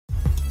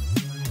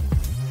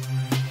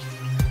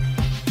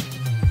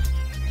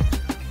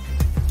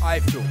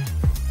iFILM,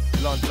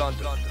 London.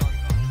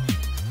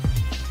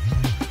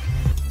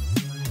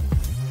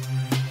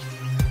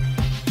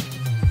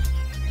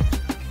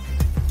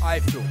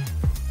 iFILM,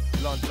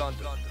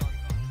 London.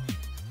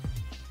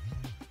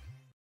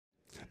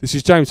 This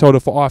is James Holder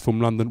for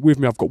iFILM London. With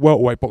me, I've got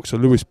welterweight boxer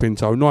Lewis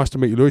Pinto. Nice to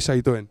meet you, Lewis. How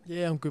you doing?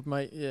 Yeah, I'm good,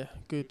 mate. Yeah,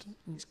 good.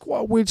 It's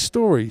quite a weird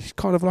story. It's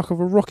kind of like a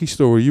Rocky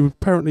story.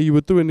 Apparently you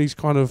were doing these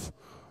kind of,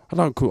 I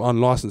don't call it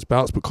unlicensed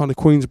bouts, but kind of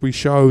Queensbury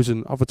shows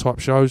and other type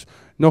shows,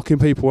 knocking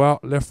people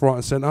out left, right,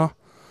 and centre.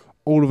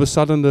 All of a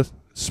sudden, the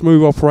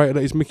smooth operator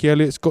that is Mickey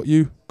Elliott's got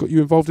you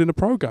involved in the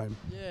pro game.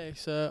 Yeah,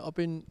 it's, I've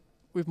been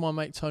with my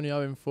mate Tony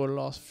Owen for the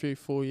last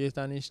 4 years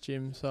down his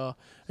gym, so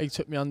he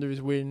took me under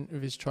his wing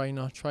with his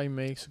trainer, trained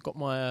me, so got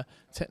my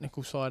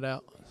technical side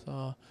out.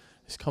 So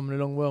it's coming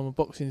along well. My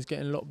boxing's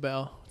getting a lot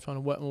better. Trying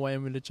to work my way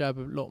in with the jab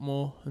a lot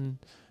more, and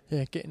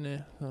yeah, getting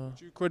there. So.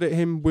 Do you credit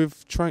him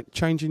with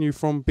changing you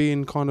from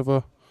being kind of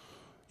a,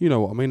 you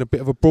know what I mean, a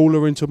bit of a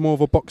brawler into more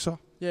of a boxer?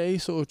 Yeah, he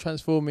sort of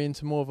transformed me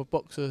into more of a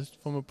boxer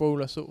from a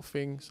brawler sort of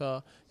thing.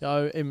 So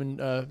yeah, him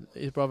and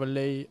his brother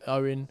Lee,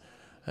 Owen,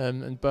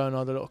 and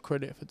Bernard a lot of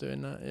credit for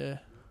doing that. Yeah.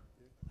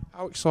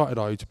 How excited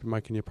are you to be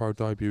making your pro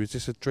debut? Is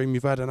this a dream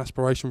you've had, an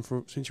aspiration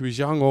since you was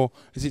young, or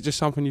is it just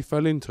something you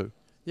fell into?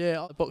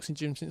 Yeah, I've been boxing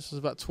gym since I was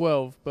about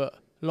 12, but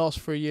the last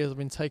 3 years I've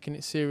been taking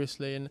it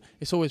seriously, and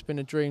it's always been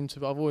a dream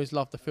to. I've always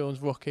loved the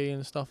films Rocky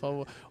and stuff.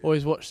 I've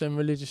always watched them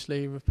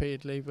religiously,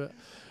 repeatedly, but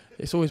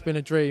it's always been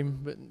a dream.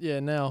 But yeah,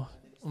 now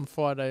on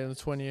Friday on the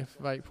 20th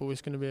of April,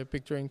 it's going to be a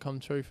big dream come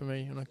true for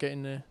me when I get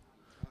in there.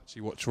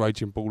 Actually watched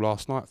Raging Bull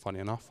last night, funny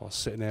enough. I was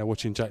sitting there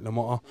watching Jake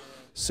LaMotta,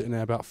 sitting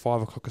there about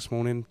 5 o'clock this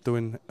morning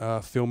doing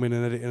filming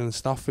and editing and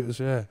stuff. It was,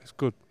 yeah, it's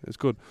good, it's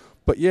good.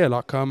 But yeah,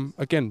 like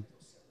again,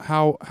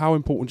 how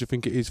important do you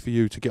think it is for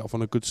you to get off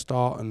on a good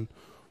start, and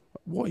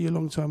what are your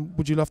long term?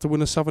 Would you love to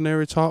win a Southern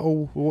Area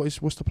title? What's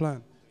the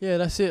plan? Yeah,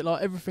 that's it.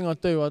 Like everything I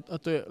do it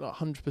like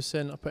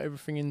 100%. I put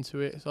everything into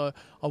it. So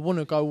I want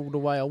to go all the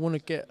way. I want to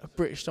get a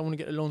British. I want to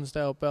get a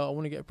Lonsdale belt. I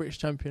want to get a British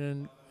champion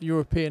and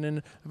European,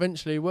 and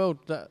eventually world.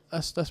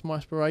 That's my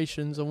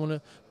aspirations. I want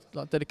to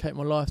like dedicate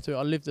my life to it.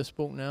 I live the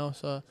sport now,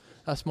 so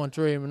that's my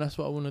dream, and that's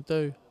what I want to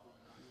do.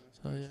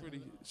 So, yeah.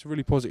 It's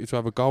really positive to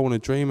have a goal and a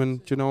dream,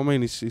 and do you know what I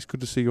mean? It's good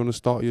to see you on the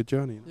start of your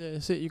journey. Yeah,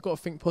 that's it. You've got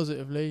to think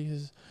positively,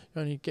 because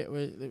you only get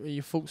where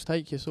your thoughts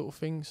take you, sort of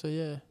thing. So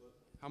yeah.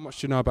 How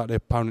much do you know about the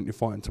opponent you're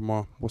fighting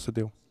tomorrow? What's the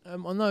deal? I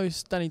know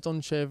it's Danny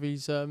Dontchev.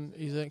 He's an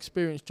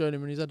experienced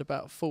journeyman. He's had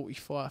about 40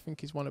 fights. I think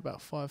he's won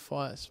about 5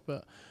 fights.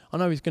 But I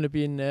know he's going to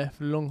be in there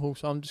for the long haul,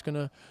 so I'm just going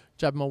to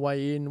jab my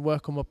way in,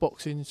 work on my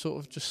boxing, sort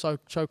of just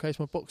showcase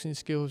my boxing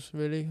skills,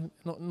 really.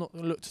 Not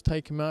look to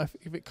take him out.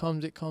 If it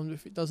comes, it comes.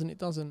 If it doesn't, it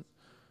doesn't.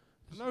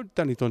 I know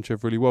Danny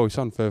Dontchev really well. It's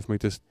unfair for me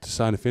to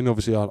say anything.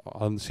 Obviously, I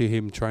see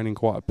him training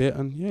quite a bit,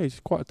 and yeah, he's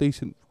quite a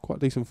decent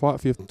fight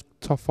for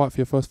tough fight for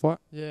your first fight.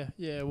 Yeah.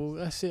 Well,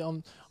 that's it.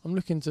 I'm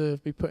looking to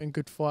be putting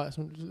good fights.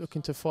 I'm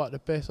looking to fight the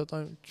best. I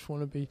don't just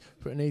want to be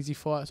putting easy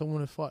fights. I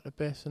want to fight the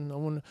best, and I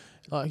want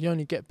to you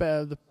only get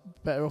better the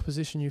better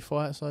opposition you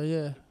fight. So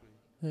yeah.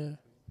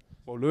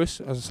 Well,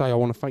 Lewis, as I say, I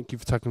want to thank you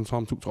for taking the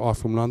time to talk to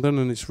iFILM London,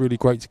 and it's really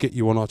great to get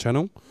you on our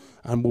channel,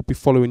 and we'll be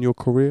following your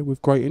career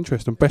with great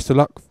interest, and best of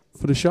luck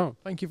for the show.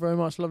 Thank you very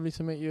much. Lovely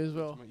to meet you as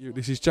well.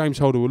 This is James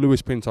Holder with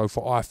Lewis Pinto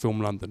for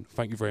iFILM London.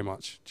 Thank you very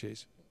much.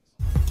 Cheers.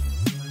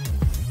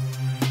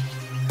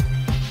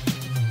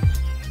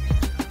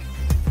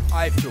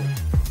 iFILM,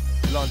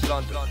 London.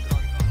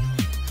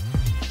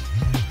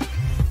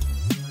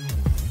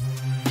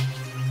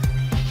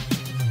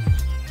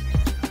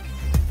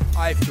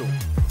 iFILM,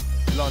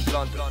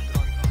 London.